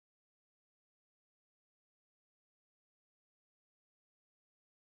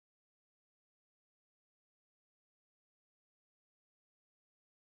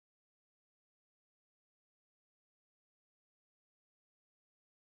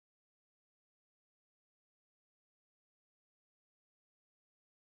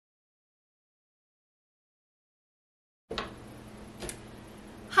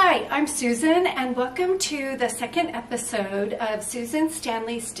Hi, I'm Susan, and welcome to the second episode of Susan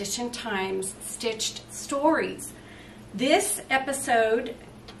Stanley's Stitch in Time's Stitched Stories. This episode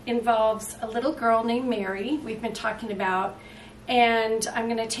involves a little girl named Mary we've been talking about, and I'm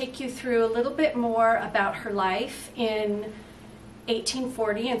going to take you through a little bit more about her life in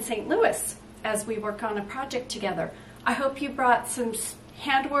 1840 in St. Louis as we work on a project together. I hope you brought some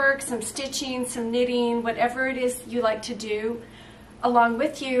handwork, some stitching, some knitting, whatever it is you like to do along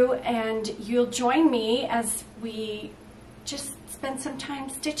with you, and you'll join me as we just spend some time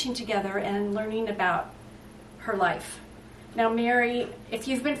stitching together and learning about her life. Now Mary, if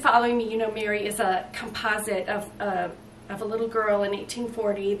you've been following me, you know Mary is a composite of a little girl in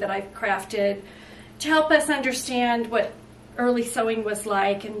 1840 that I've crafted to help us understand what early sewing was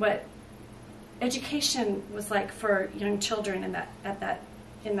like and what education was like for young children in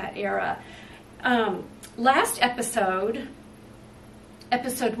that era. Last episode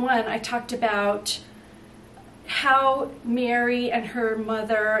 1, I talked about how Mary and her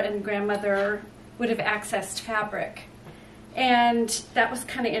mother and grandmother would have accessed fabric. And that was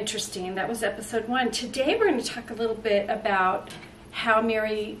kind of interesting. That was episode 1. Today we're going to talk a little bit about how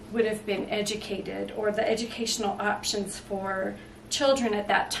Mary would have been educated, or the educational options for children at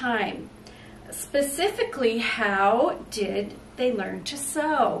that time. Specifically, how did they learn to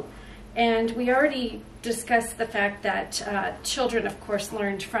sew? And we already discussed the fact that children, of course,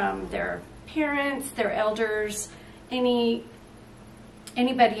 learned from their parents, their elders, anybody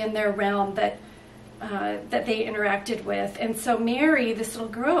in their realm that they interacted with. And so Mary, this little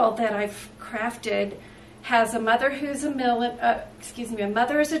girl that I've crafted, has a mother who's a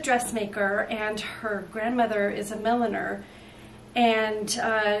mother is a dressmaker, and her grandmother is a milliner, and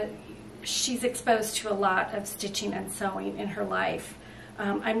she's exposed to a lot of stitching and sewing in her life.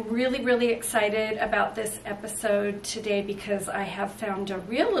 I'm really excited about this episode today because I have found a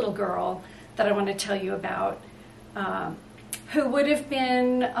real little girl that I want to tell you about who would have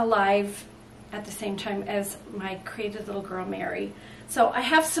been alive at the same time as my created little girl Mary. So I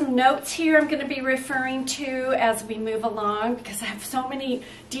have some notes here I'm going to be referring to as we move along because I have so many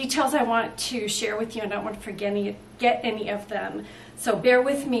details I want to share with you and I don't want to forget any of them. So bear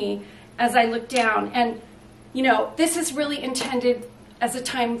with me as I look down. And you know, this is really intended as a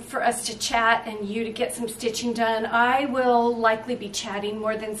time for us to chat and you to get some stitching done. I will likely be chatting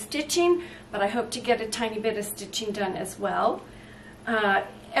more than stitching, but I hope to get a tiny bit of stitching done as well.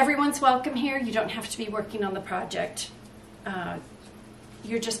 Everyone's welcome here. You don't have to be working on the project.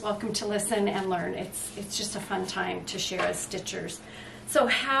 You're just welcome to listen and learn. It's just a fun time to share as stitchers. So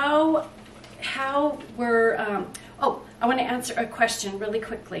how were, oh, I want to answer a question really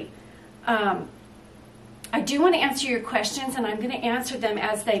quickly. I do want to answer your questions, and I'm going to answer them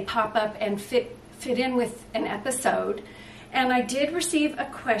as they pop up and fit in with an episode. And I did receive a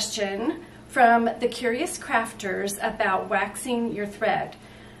question from the Curious Crafters about waxing your thread.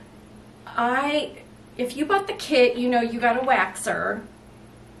 If you bought the kit, you know you got a waxer.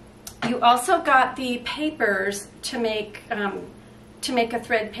 You also got the papers to make a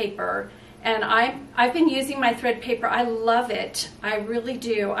thread paper. And I've been using my thread paper. I love it. I really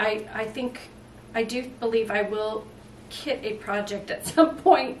do. I do believe I will kit a project at some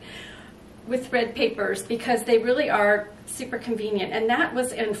point with thread papers because they really are super convenient. And that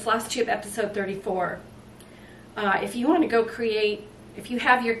was in Floss Tube episode 34. If you want to go create, if you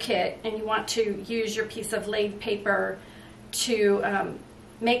have your kit and you want to use your piece of laid paper to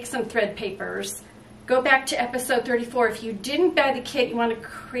make some thread papers, go back to episode 34. If you didn't buy the kit, you want to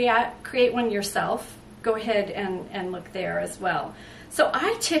create one yourself, go ahead and look there as well. So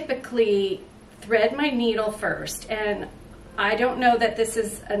I typically thread my needle first, and I don't know that this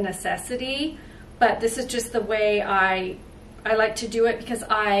is a necessity, but this is just the way I like to do it because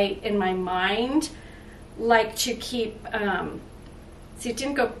I, in my mind, like to keep, see, it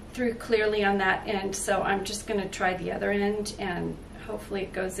didn't go through clearly on that end, so I'm just going to try the other end, and hopefully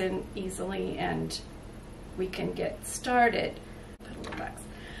it goes in easily and we can get started. Put a little wax.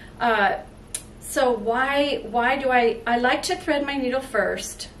 So why do I like to thread my needle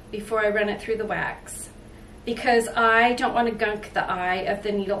first before I run it through the wax? Because I don't want to gunk the eye of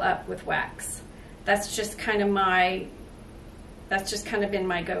the needle up with wax. That's just kind of been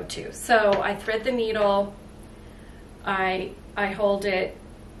my go-to. So I thread the needle, I hold it,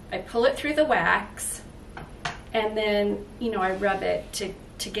 I pull it through the wax, and then, you know, I rub it to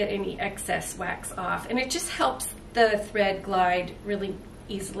get any excess wax off. And it just helps the thread glide really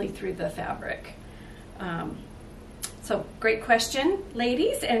easily through the fabric. So great question,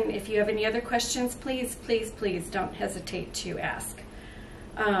 ladies, and if you have any other questions, please don't hesitate to ask.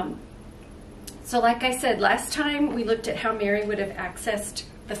 So like I said, last time we looked at how Mary would have accessed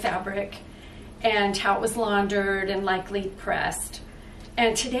the fabric and how it was laundered and likely pressed.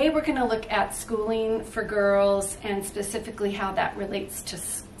 And today we're going to look at schooling for girls and specifically how that relates to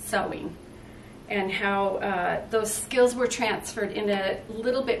sewing and how those skills were transferred in a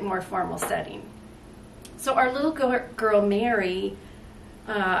little bit more formal setting. So our little girl Mary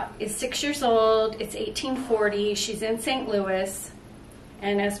is 6 years old. It's 1840. She's in St. Louis.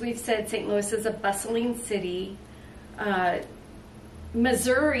 And as we've said, St. Louis is a bustling city.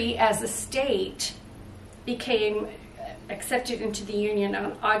 Missouri as a state became accepted into the Union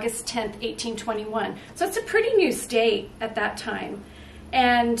on August 10th, 1821. So it's a pretty new state at that time.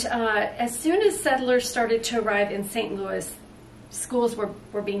 And as soon as settlers started to arrive in St. Louis, schools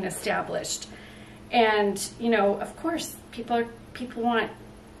were being established. And, you know, of course, people want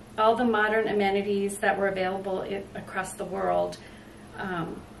all the modern amenities that were available across the world.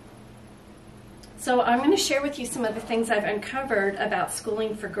 So I'm going to share with you some of the things I've uncovered about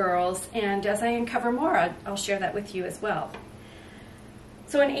schooling for girls, and as I uncover more, I'll share that with you as well.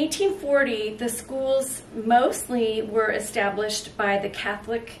 So in 1840, the schools mostly were established by the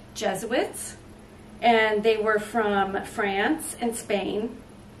Catholic Jesuits, and they were from France and Spain,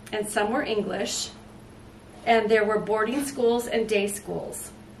 and some were English, and there were boarding schools and day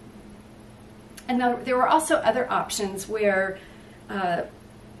schools. And there were also other options where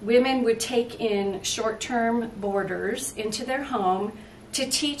women would take in short-term boarders into their home to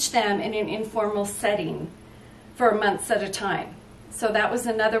teach them in an informal setting for months at a time. So that was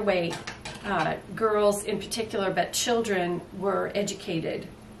another way girls in particular, but children, were educated.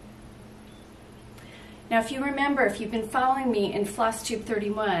 Now, if you remember, if you've been following me in Floss Tube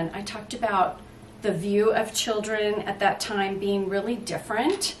 31, I talked about the view of children at that time being really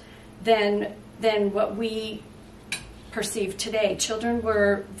different than what we perceived today. Children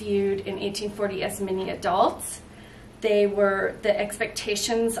were viewed in 1840 as mini adults. The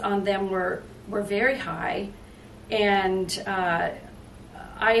expectations on them were very high, and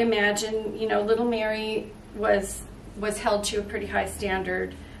I imagine, you know, little Mary was held to a pretty high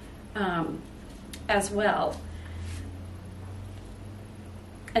standard as well.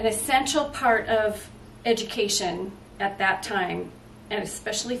 An essential part of education at that time, and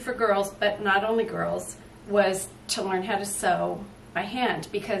especially for girls, but not only girls, was to learn how to sew by hand,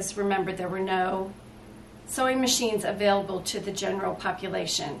 because remember, there were no sewing machines available to the general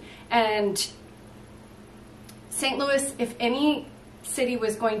population. And St. Louis, if any city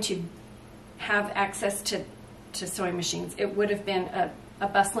was going to have access to sewing machines, it would have been a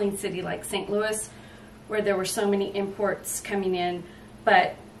bustling city like St. Louis, where there were so many imports coming in.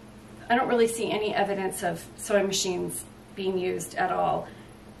 But I don't really see any evidence of sewing machines being used at all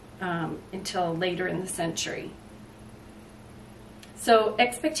until later in the century. So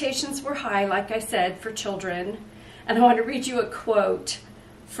expectations were high, like I said, for children. And I want to read you a quote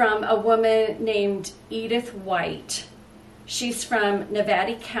from a woman named Edith White. She's from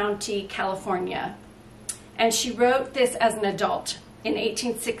Nevada County, California. And she wrote this as an adult in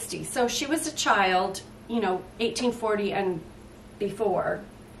 1860. So she was a child, you know, 1840 and before.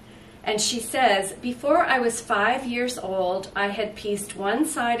 And she says, "Before I was 5 years old, I had pieced one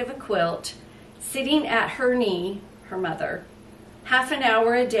side of a quilt, sitting at her knee," her mother, "half an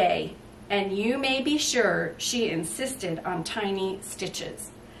hour a day, and you may be sure she insisted on tiny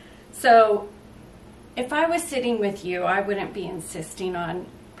stitches." So if I was sitting with you, I wouldn't be insisting on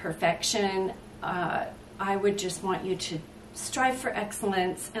perfection. I would just want you to strive for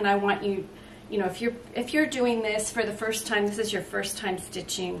excellence, and I want you, you know, if you're doing this for the first time, this is your first time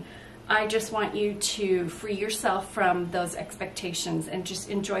stitching, I just want you to free yourself from those expectations and just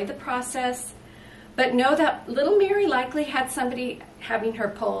enjoy the process. But know that little Mary likely had somebody having her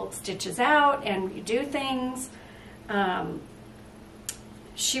pull stitches out and do things.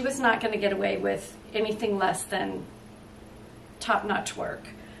 She was not going to get away with anything less than top-notch work.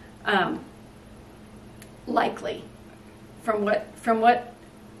 Likely, from what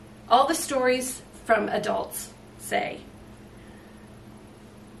all the stories from adults say.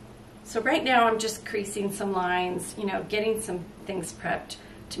 So right now I'm just creasing some lines, you know, getting some things prepped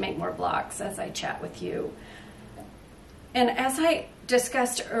to make more blocks as I chat with you. And as I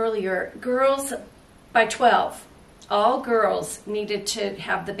discussed earlier, girls by 12, all girls needed to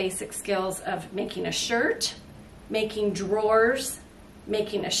have the basic skills of making a shirt, making drawers,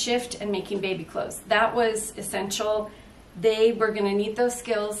 making a shift, and making baby clothes. That was essential. They were going to need those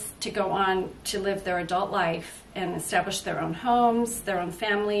skills to go on to live their adult life and establish their own homes, their own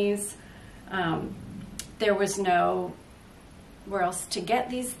families. There was no where else to get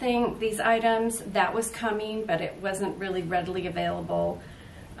these items. That was coming, but it wasn't really readily available.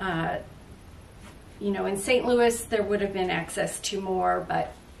 You know, in St. Louis, there would have been access to more,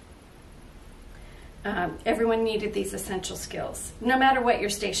 but Everyone needed these essential skills, no matter what your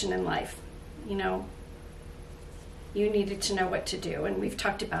station in life. You know, you needed to know what to do. And we've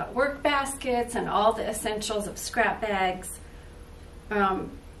talked about work baskets and all the essentials of scrap bags.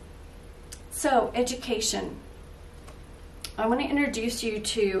 So, education. I want to introduce you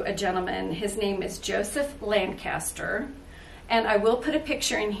to a gentleman. His name is Joseph Lancaster. And I will put a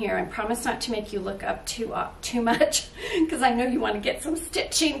picture in here and promise not to make you look up too much, because I know you want to get some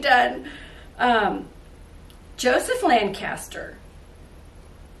stitching done. Joseph Lancaster.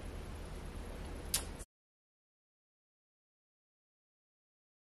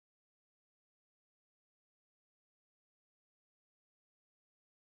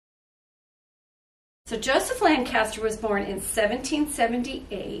 So Joseph Lancaster was born in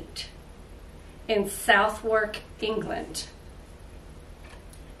 1778 in Southwark, England.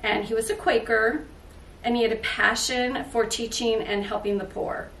 And he was a Quaker, and he had a passion for teaching and helping the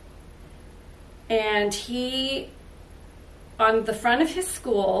poor. And he, on the front of his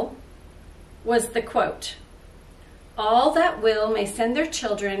school, was the quote, "All that will may send their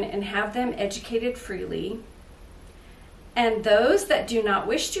children and have them educated freely, and those that do not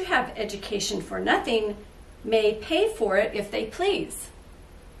wish to have education for nothing may pay for it if they please."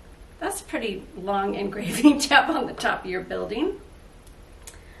 That's a pretty long engraving to have on the top of your building.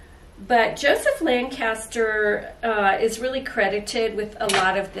 But Joseph Lancaster is really credited with a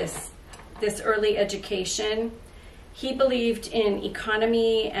lot of this early education. He believed in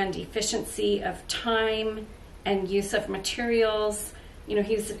economy and efficiency of time and use of materials. You know,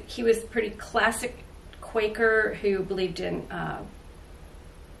 he was pretty classic Quaker who believed in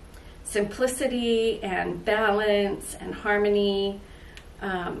simplicity and balance and harmony.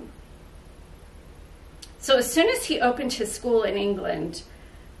 So as soon as he opened his school in England,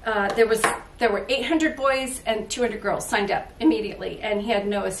 there were 800 boys and 200 girls signed up immediately, and he had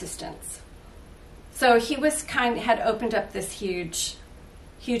no assistants. So he was had opened up this huge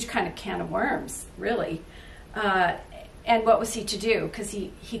kind of can of worms, really. And what was he to do? Because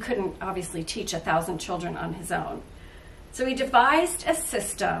he couldn't obviously teach 1,000 children on his own. So he devised a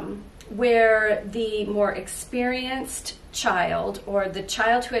system where the more experienced child, or the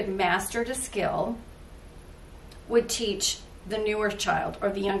child who had mastered a skill, would teach the newer child, or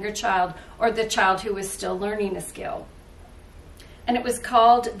the younger child, or the child who was still learning a skill. And it was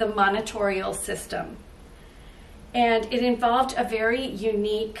called the monitorial system. And it involved a very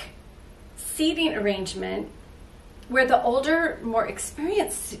unique seating arrangement where the older, more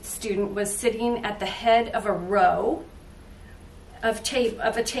experienced student was sitting at the head of a row of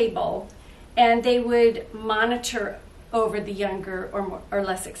a table, and they would monitor over the younger or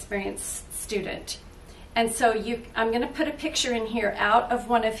less experienced student. And so I'm going to put a picture in here out of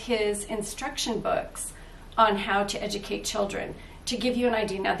one of his instruction books on how to educate children, to give you an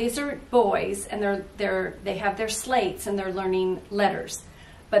idea. Now, these are boys, and they have their slates, and they're learning letters.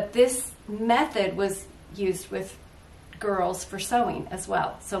 But this method was used with girls for sewing as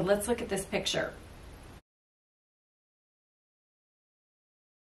well. So let's look at this picture.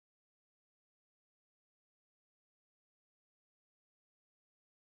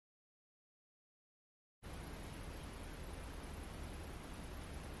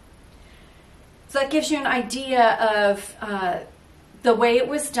 So that gives you an idea of the way it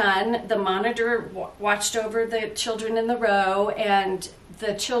was done. The monitor watched over the children in the row, and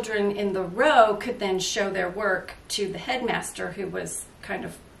the children in the row could then show their work to the headmaster, who was kind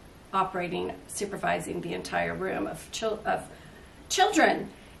of supervising the entire room of children.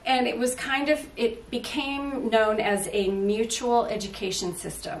 And it became known as a mutual education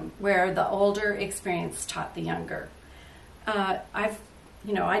system, where the older experienced taught the younger.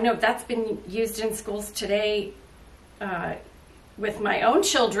 I know that's been used in schools today with my own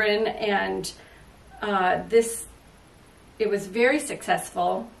children, and it was very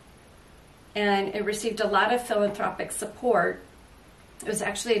successful, and it received a lot of philanthropic support. It was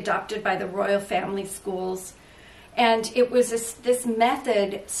actually adopted by the Royal Family Schools, and it was this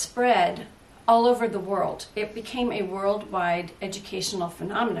method spread all over the world. It became a worldwide educational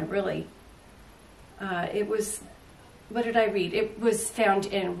phenomenon, really. What did I read? It was found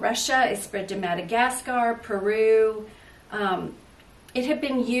in Russia. It spread to Madagascar, Peru. It had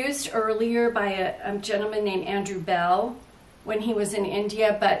been used earlier by a gentleman named Andrew Bell when he was in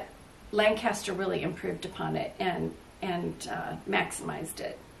India, but Lancaster really improved upon it and maximized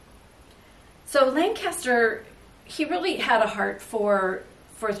it. So Lancaster, he really had a heart for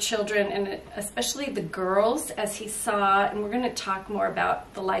children, and especially the girls, as he saw, and we're going to talk more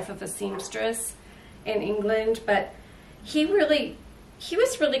about the life of a seamstress in England, but he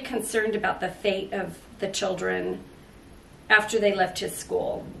was really concerned about the fate of the children after they left his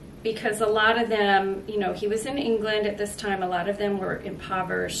school. because a lot of them, you know, he was in England at this time, a lot of them were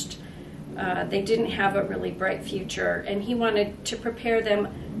impoverished. They didn't have a really bright future, and he wanted to prepare them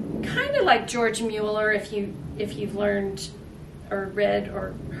kind of like George Mueller, if you've learned or read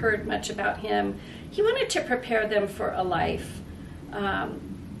or heard much about him. He wanted to prepare them for a life.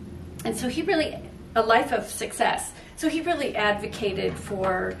 And so a life of success. So he really advocated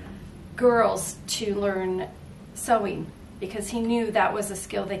for girls to learn sewing, because he knew that was a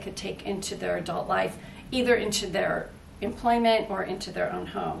skill they could take into their adult life, either into their employment or into their own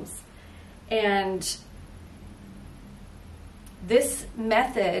homes. And this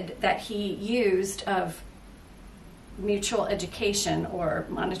method that he used of mutual education or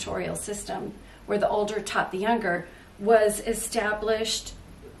monitorial system, where the older taught the younger, was established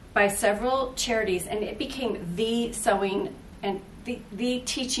by several charities, and it became the sewing and the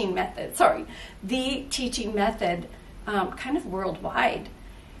teaching method, kind of worldwide.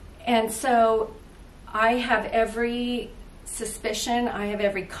 And so I have every suspicion, I have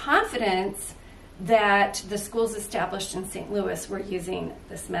every confidence that the schools established in St. Louis were using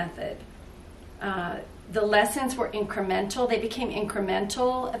this method. The lessons were incremental. They became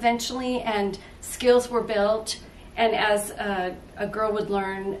incremental eventually, and skills were built. And as a girl would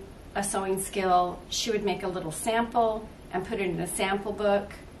learn a sewing skill, she would make a little sample and put it in a sample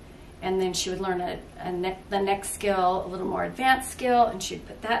book. And then she would learn the next skill, a little more advanced skill, and she'd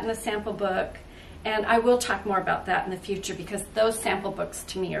put that in the sample book. And I will talk more about that in the future, because those sample books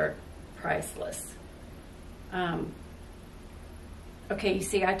to me are priceless. Okay, you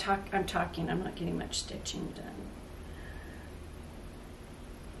see, I'm talking, I'm not getting much stitching done.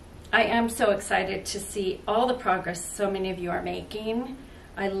 I am so excited to see all the progress so many of you are making.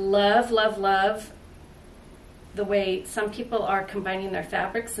 I love, love, love the way some people are combining their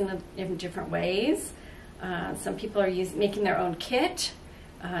fabrics in different ways. Some people are making their own kit.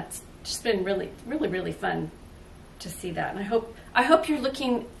 It's just been really, really, really fun to see that. And I hope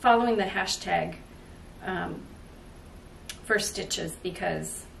you're following the hashtag for stitches,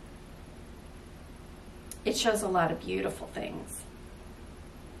 because it shows a lot of beautiful things.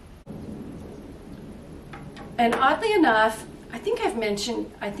 And oddly enough, I think I've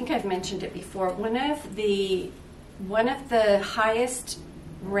mentioned it before. One of the highest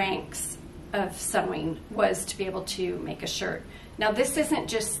ranks of sewing was to be able to make a shirt. Now, this isn't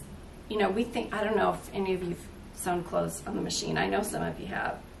just, you know, we think, I don't know if any of you've sewn clothes on the machine. I know some of you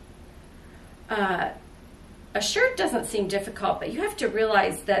have. A shirt doesn't seem difficult, but you have to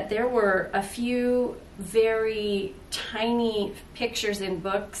realize that there were a few very tiny pictures in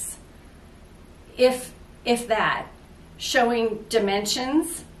books, if that, showing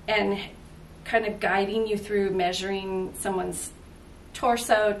dimensions and kind of guiding you through measuring someone's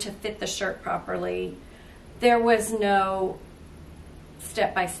torso to fit the shirt properly. There was no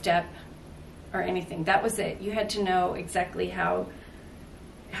step-by-step or anything. That was it. You had to know exactly how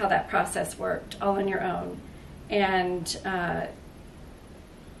that process worked, all on your own. And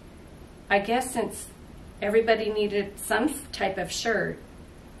I guess since everybody needed some type of shirt,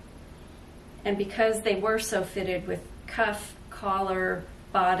 and because they were so fitted with cuff, collar,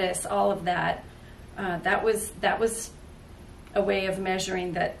 bodice, all of that, that was a way of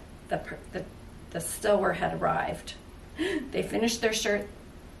measuring that the sewer had arrived. They finished their shirt.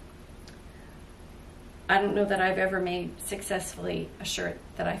 I don't know that I've ever made successfully a shirt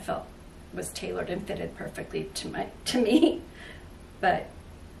that I felt was tailored and fitted perfectly to me, but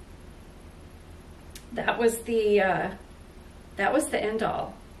that was the end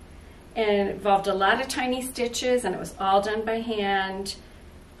all. And it involved a lot of tiny stitches, and it was all done by hand,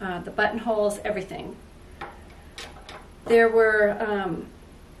 the buttonholes, everything. There were,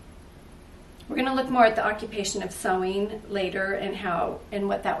 we're going to look more at the occupation of sewing later and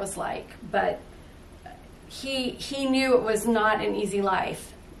what that was like, but he knew it was not an easy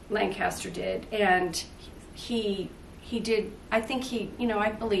life, Lancaster did, and he did, I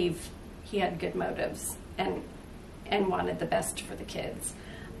believe he had good motives and wanted the best for the kids.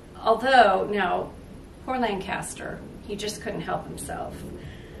 Although, now, poor Lancaster, he just couldn't help himself.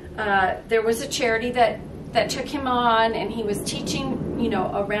 There was a charity that took him on, and he was teaching,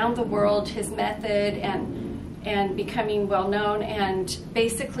 around the world his method and becoming well known, and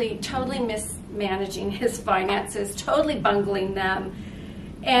basically totally mismanaging his finances, totally bungling them.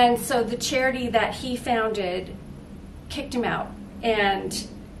 And so the charity that he founded kicked him out, and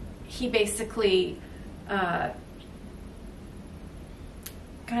he basically kind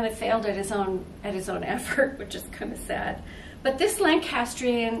of failed at his own effort, which is kind of sad. But this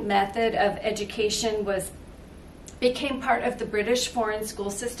Lancastrian method of education became part of the British foreign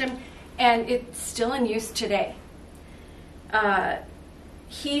school system, and it's still in use today.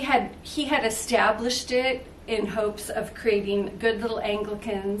 he had established it in hopes of creating good little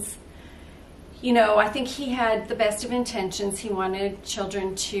Anglicans. You know, I think he had the best of intentions. He wanted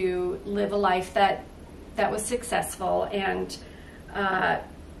children to live a life that was successful, and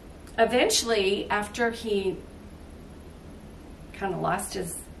eventually, after he kind of lost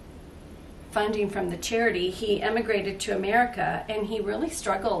his funding from the charity, he emigrated to America, and he really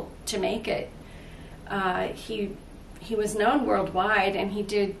struggled to make it. He was known worldwide, and he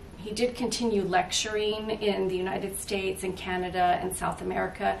did continue lecturing in the United States and Canada and South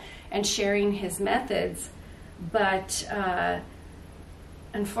America and sharing his methods, but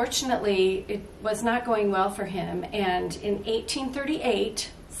unfortunately it was not going well for him. And in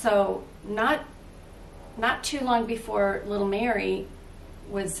 1838, so not too long before little Mary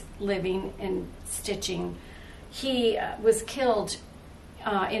was living and stitching, he was killed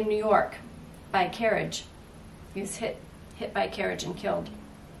in New York by a carriage. He was hit by a carriage and killed,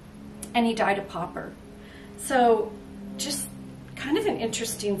 and he died a pauper. So just kind of an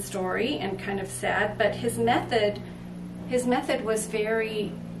interesting story and kind of sad, but his method was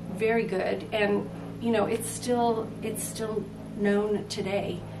very, very good, and you know, it's still known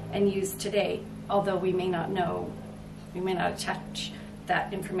today and used today, although we may not attach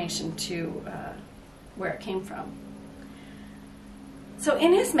that information to where it came from. So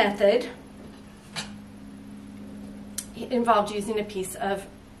in his method, it involved using a piece of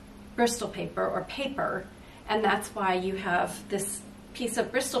Bristol paper or paper, and that's why you have this piece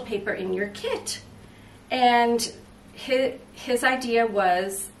of Bristol paper in your kit. And his idea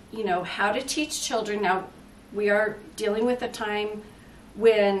was, you know, how to teach children. Now, we are dealing with a time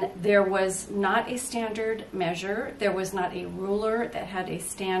when there was not a standard measure, there was not a ruler that had a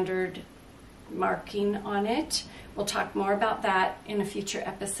standard marking on it. We'll talk more about that in a future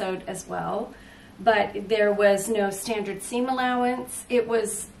episode as well. But there was no standard seam allowance. It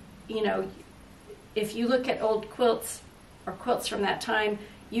was, you know, if you look at old quilts or quilts from that time,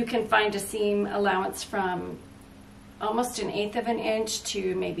 you can find a seam allowance from almost 1/8 of an inch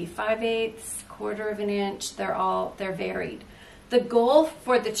to maybe 5/8, 1/4 of an inch. They're varied. The goal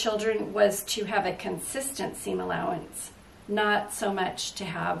for the children was to have a consistent seam allowance, not so much to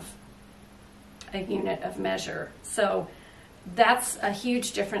have a unit of measure. So that's a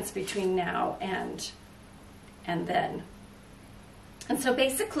huge difference between now and then. And so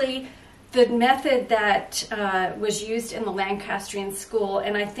basically, the method that was used in the Lancastrian school,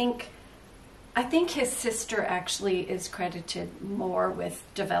 and I think his sister actually is credited more with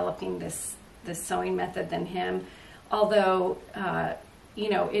developing this sewing method than him, although you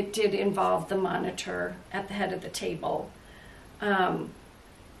know, it did involve the monitor at the head of the table,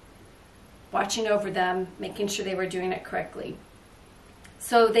 watching over them, making sure they were doing it correctly.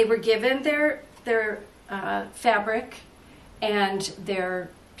 So they were given their fabric and their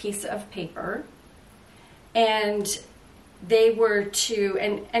piece of paper, and they were to,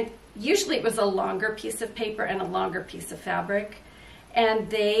 and usually it was a longer piece of paper and a longer piece of fabric, and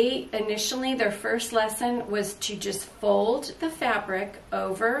they initially, their first lesson was to just fold the fabric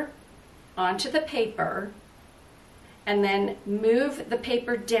over onto the paper and then move the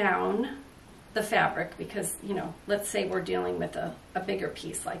paper down the fabric, because, you know, let's say we're dealing with a bigger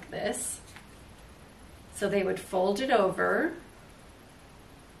piece like this. So they would fold it over,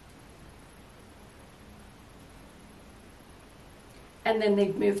 and then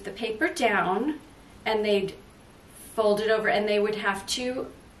they'd move the paper down, and they'd fold it over, and they would have to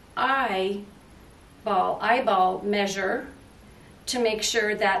eyeball measure to make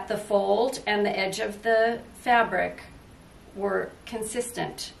sure that the fold and the edge of the fabric were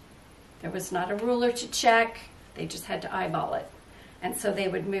consistent. There was not a ruler to check, they just had to eyeball it. And so they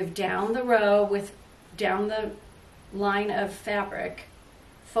would move down the row down the line of fabric,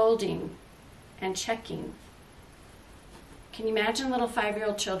 folding and checking. Can you imagine little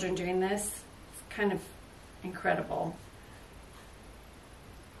 5-year-old children doing this? It's kind of incredible.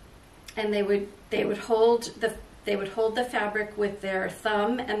 And they would hold the fabric with their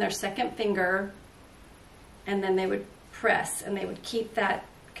thumb and their second finger, and then they would press, and they would keep that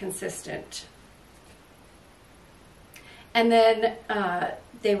consistent. And then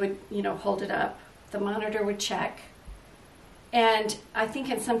they would, you know, hold it up. The monitor would check, and I think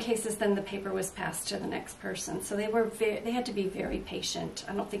in some cases then the paper was passed to the next person. So they had to be very patient.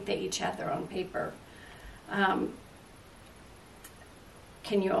 I don't think they each had their own paper. Can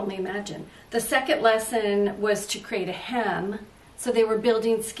you only imagine? The second lesson was to create a hem. So they were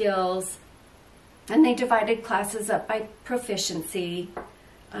building skills, and they divided classes up by proficiency.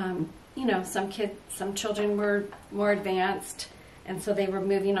 You know, some children were more advanced, and so they were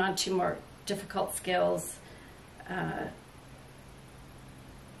moving on to more difficult skills.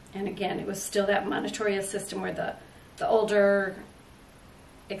 And again, it was still that Monitoria system where the older,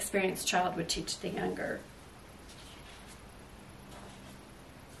 experienced child would teach the younger.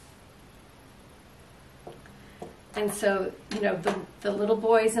 And so, you know, the little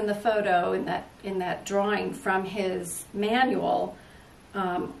boys in the photo, in that drawing from his manual,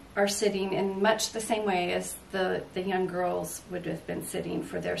 are sitting in much the same way as the young girls would have been sitting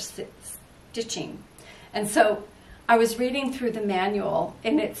for their stitching. And so I was reading through the manual,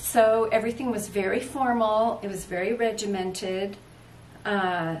 and everything was very formal. It was very regimented.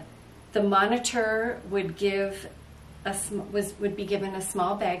 The monitor would be given a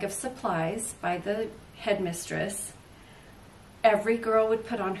small bag of supplies by the headmistress. Every girl would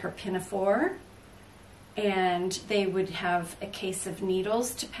put on her pinafore, and they would have a case of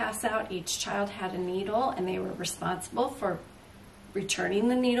needles to pass out. Each child had a needle, and they were responsible for returning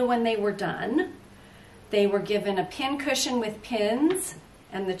the needle when they were done. They were given a pin cushion with pins,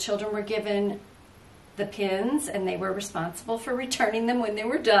 and the children were given the pins, and they were responsible for returning them when they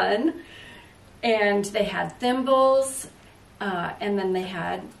were done. And they had thimbles, and then they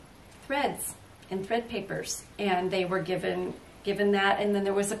had threads and thread papers, and they were given that. And then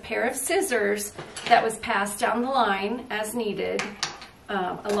there was a pair of scissors that was passed down the line as needed,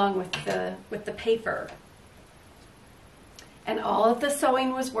 along with the paper. And all of the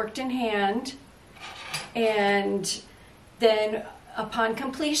sewing was worked in hand, and then upon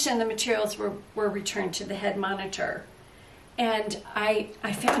completion, the materials were returned to the head monitor. And I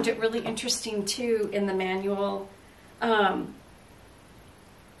found it really interesting too in the manual that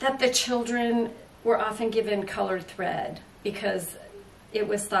the children were often given colored thread, because it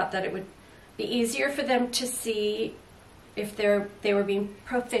was thought that it would be easier for them to see if they were being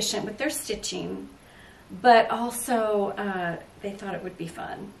proficient with their stitching, but also they thought it would be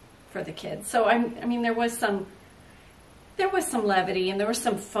fun for the kids. So I mean, there was some levity, and there was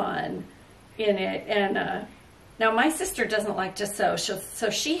some fun in it. And now my sister doesn't like to sew, so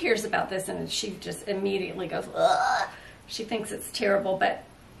she hears about this and she just immediately goes, ugh. She thinks it's terrible, but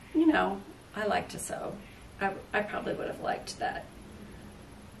you know, I like to sew. I probably would have liked that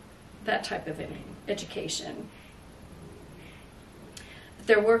type of education.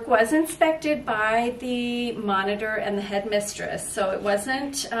 Their work was inspected by the monitor and the headmistress, so it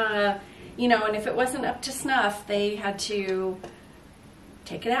wasn't, you know, and if it wasn't up to snuff, they had to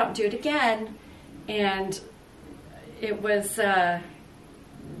take it out and do it again. And it was,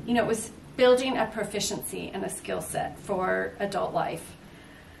 you know, it was building a proficiency and a skill set for adult life.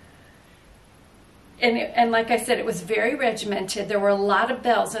 And like I said, it was very regimented. There were a lot of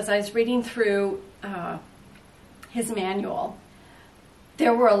bells. As I was reading through his manual,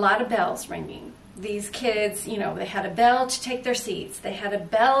 there were a lot of bells ringing. These kids, you know, they had a bell to take their seats. They had a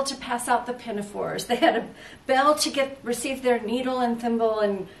bell to pass out the pinafores. They had a bell to receive their needle and thimble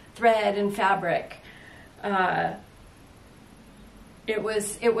and thread and fabric. It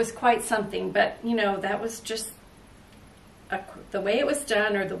was quite something. But you know, that was just the way it was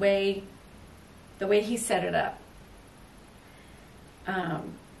done, or the way he set it up.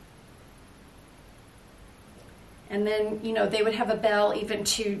 And then, you know, they would have a bell even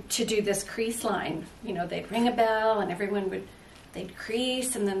to do this crease line. You know, they'd ring a bell and they'd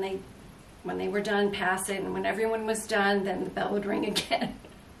crease, and then when they were done, pass it, and when everyone was done, then the bell would ring again.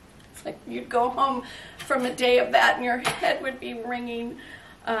 It's like you'd go home from a day of that and your head would be ringing.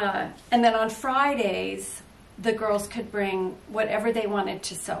 And then on Fridays, the girls could bring whatever they wanted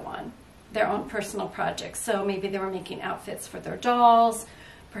to sew on, their own personal projects. So maybe they were making outfits for their dolls.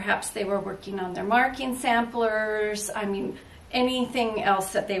 Perhaps they were working on their marking samplers. I mean, anything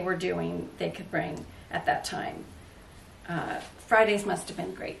else that they were doing, they could bring at that time. Fridays must have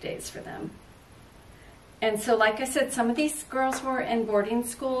been great days for them. And so, like I said, some of these girls were in boarding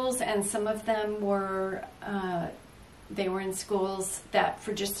schools, and some of them were, they were in schools that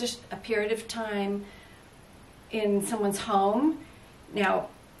for just a period of time in someone's home. Now,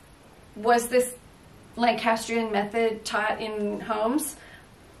 was this Lancastrian method taught in homes?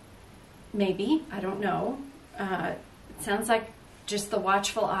 Maybe, I don't know. It sounds like just the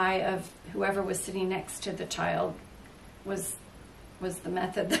watchful eye of whoever was sitting next to the child was the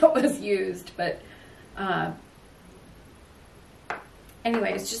method that was used. But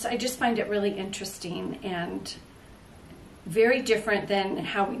anyway, I just find it really interesting and very different than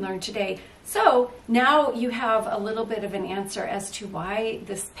how we learn today. So now you have a little bit of an answer as to why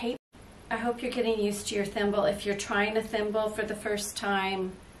this paper. I hope you're getting used to your thimble. If you're trying a thimble for the first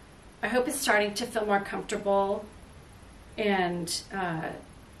time, I hope it's starting to feel more comfortable and a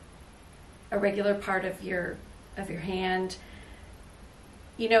regular part of your hand.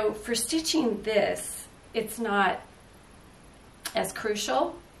 You know, for stitching this, it's not as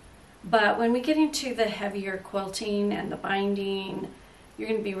crucial But when we get into the heavier quilting and the binding, you're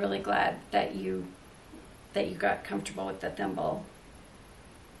going to be really glad that you got comfortable with the thimble.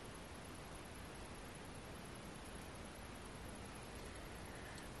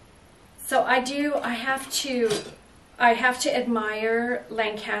 So I have to admire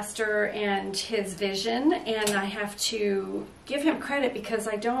Lancaster and his vision, and I have to give him credit because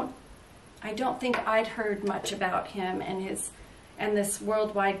I don't think I'd heard much about him and this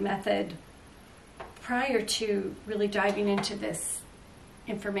worldwide method prior to really diving into this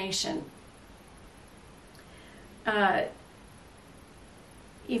information.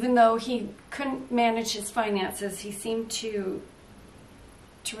 Even though he couldn't manage his finances, he seemed to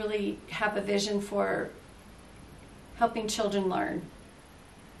really have a vision for helping children learn.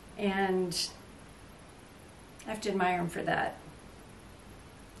 And I have to admire him for that.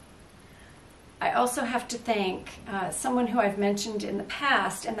 I also have to thank someone who I've mentioned in the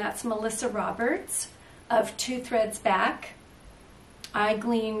past, and that's Melissa Roberts of Two Threads Back. I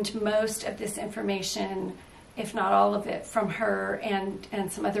gleaned most of this information, if not all of it, from her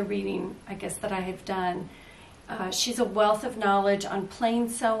and some other reading, I guess, that I have done. She's a wealth of knowledge on plain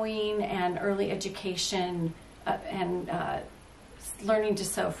sewing and early education and learning to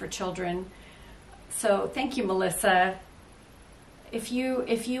sew for children. So thank you, Melissa. If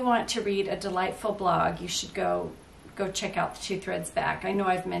you want to read a delightful blog, you should go check out the Two Threads Back. I know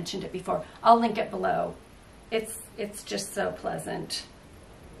I've mentioned it before. I'll link it below. It's just so pleasant,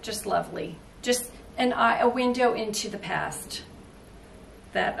 just lovely, just a window into the past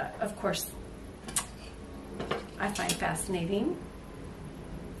that, of course, I find fascinating.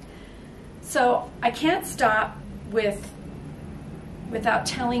 So I can't stop without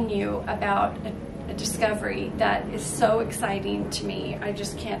telling you about a discovery that is so exciting to me. I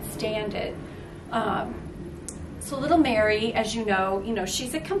just can't stand it. So little Mary, as you know,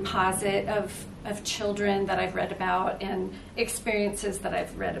 she's a composite of children that I've read about and experiences that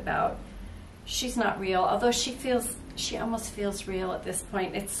I've read about. She's not real, although she almost feels real at this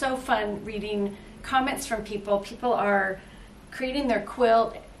point. It's so fun reading comments from people. People are creating their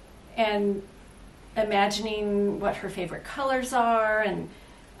quilt and imagining what her favorite colors are, and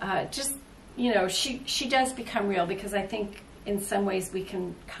just, she does become real, because I think in some ways we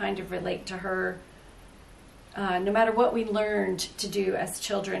can kind of relate to her. No matter what we learned to do as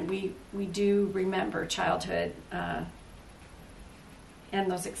children, we do remember childhood and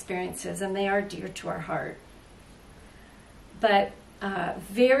those experiences, and they are dear to our heart. But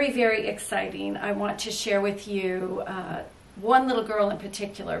very, very exciting. I want to share with you one little girl in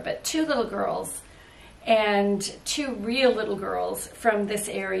particular, but two little girls, and two real little girls from this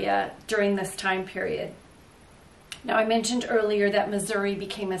area during this time period. Now, I mentioned earlier that Missouri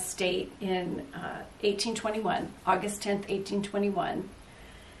became a state in 1821, August 10th, 1821.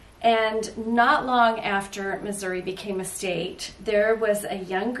 And not long after Missouri became a state, there was a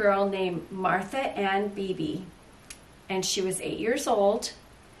young girl named Martha Ann Beebe. And she was 8 years old,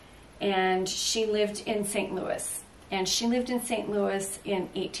 and she lived in St. Louis. And she lived in St. Louis in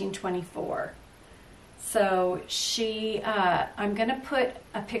 1824. So I'm going to put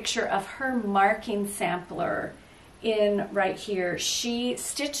a picture of her marking sampler in right here. She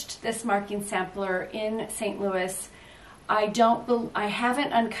stitched this marking sampler in St. Louis. I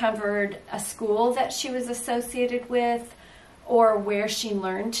haven't uncovered a school that she was associated with or where she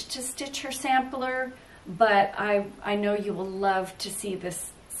learned to stitch her sampler, but I know you will love to see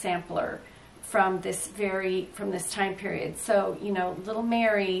this sampler from this time period. So, little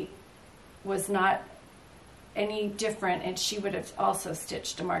Mary was not any different, and she would have also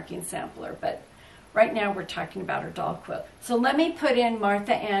stitched a marking sampler, but right now we're talking about her doll quilt. So let me put in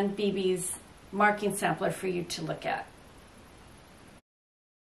Martha Ann Beebe's marking sampler for you to look at.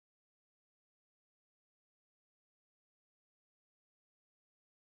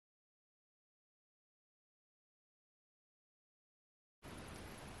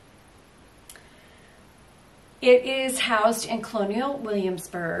 It is housed in Colonial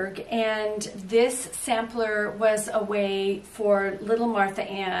Williamsburg, and this sampler was a way for little Martha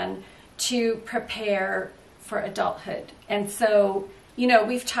Ann to prepare for adulthood. And so,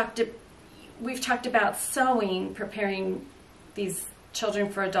 we've talked about sewing, preparing these children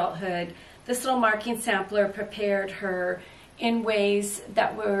for adulthood. This little marking sampler prepared her in ways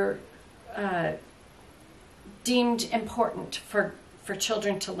that were deemed important for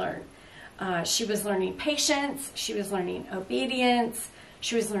children to learn. She was learning patience, she was learning obedience,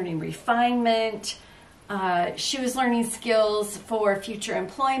 she was learning refinement, she was learning skills for future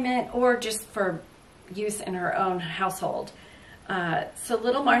employment or just for use in her own household. So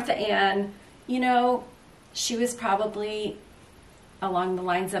little Martha Ann, she was probably along the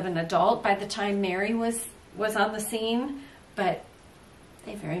lines of an adult by the time Mary was on the scene, but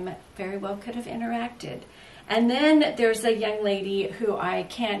they very well could have interacted. And then there's a young lady who I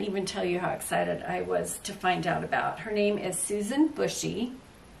can't even tell you how excited I was to find out about. Her name is Susan Bushy,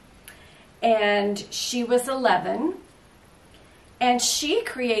 and she was 11, and she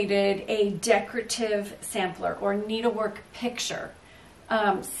created a decorative sampler or needlework picture.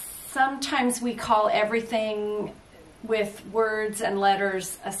 Sometimes we call everything with words and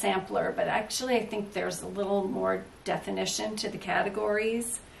letters a sampler, but actually I think there's a little more definition to the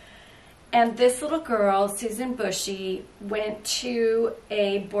categories. And this little girl, Susan Bushy, went to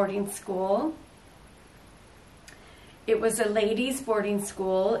a boarding school. It was a ladies' boarding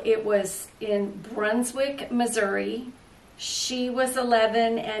school. It was in Brunswick, Missouri. She was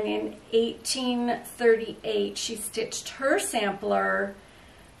 11, and in 1838 she stitched her sampler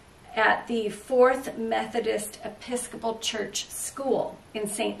at the Fourth Methodist Episcopal Church School in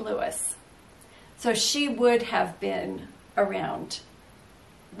St. Louis. So she would have been around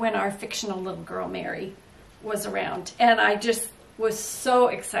when our fictional little girl Mary was around. And I just was so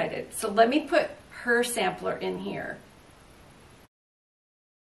excited. So let me put her sampler in here.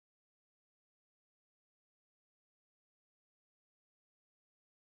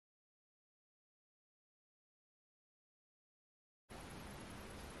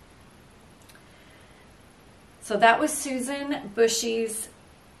 So that was Susan Bushy's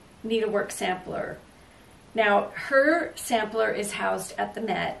needlework sampler. Now, her sampler is housed at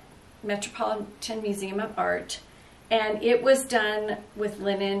the Metropolitan Museum of Art, and it was done with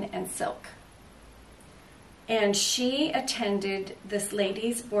linen and silk. And she attended this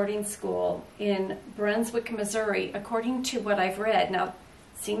ladies' boarding school in Brunswick, Missouri, according to what I've read. Now, it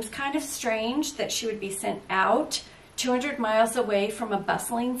seems kind of strange that she would be sent out 200 miles away from a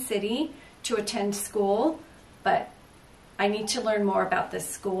bustling city to attend school, but I need to learn more about this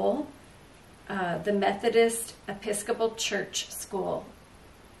school. The Methodist Episcopal Church School.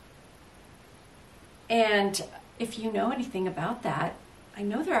 And if you know anything about that, I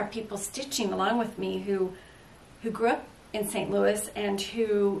know there are people stitching along with me who grew up in St. Louis and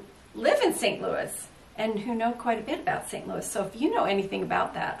who live in St. Louis and who know quite a bit about St. Louis. So if you know anything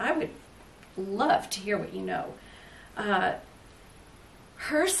about that, I would love to hear what you know.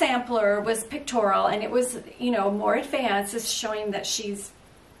 Her sampler was pictorial, and it was, more advanced. It's showing that she's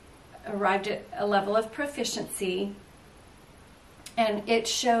arrived at a level of proficiency, and it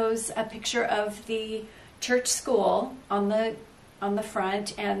shows a picture of the church school on the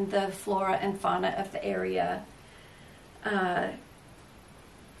front and the flora and fauna of the area. I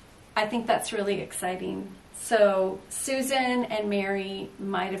think that's really exciting. So Susan and Mary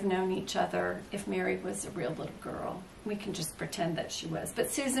might have known each other if Mary was a real little girl. We can just pretend that she was,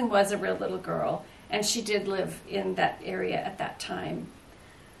 but Susan was a real little girl, and she did live in that area at that time.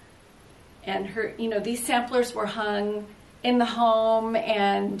 And her, these samplers were hung in the home,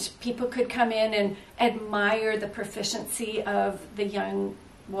 and people could come in and admire the proficiency of the young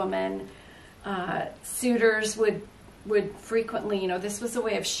woman. Suitors would frequently, this was a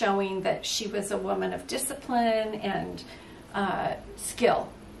way of showing that she was a woman of discipline and skill,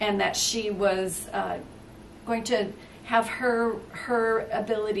 and that she was going to have her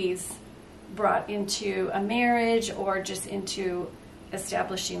abilities brought into a marriage or just into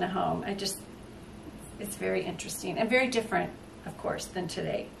establishing a home. It's very interesting and very different, of course, than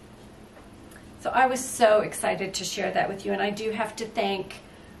today. So I was so excited to share that with you, and I do have to thank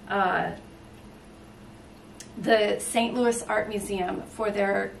the St. Louis Art Museum for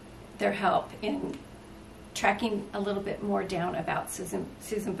their help in tracking a little bit more down about Susan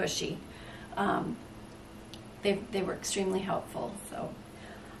Bushy. They were extremely helpful. So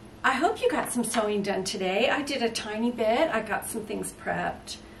I hope you got some sewing done today. I did a tiny bit. I got some things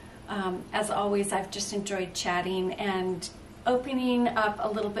prepped. As always, I've just enjoyed chatting and opening up a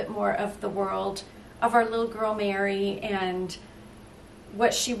little bit more of the world of our little girl Mary and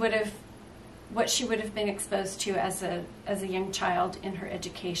what she would have been exposed to as a young child in her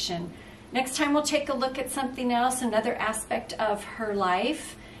education. Next time we'll take a look at something else, another aspect of her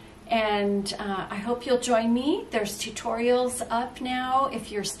life. And I hope you'll join me. There's tutorials up now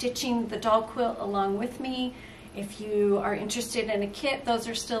if you're stitching the doll quilt along with me. If you are interested in a kit, those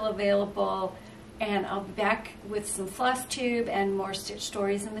are still available. And I'll be back with some floss tube and more stitch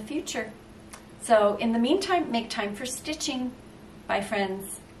stories in the future. So in the meantime, make time for stitching. Bye,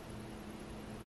 friends.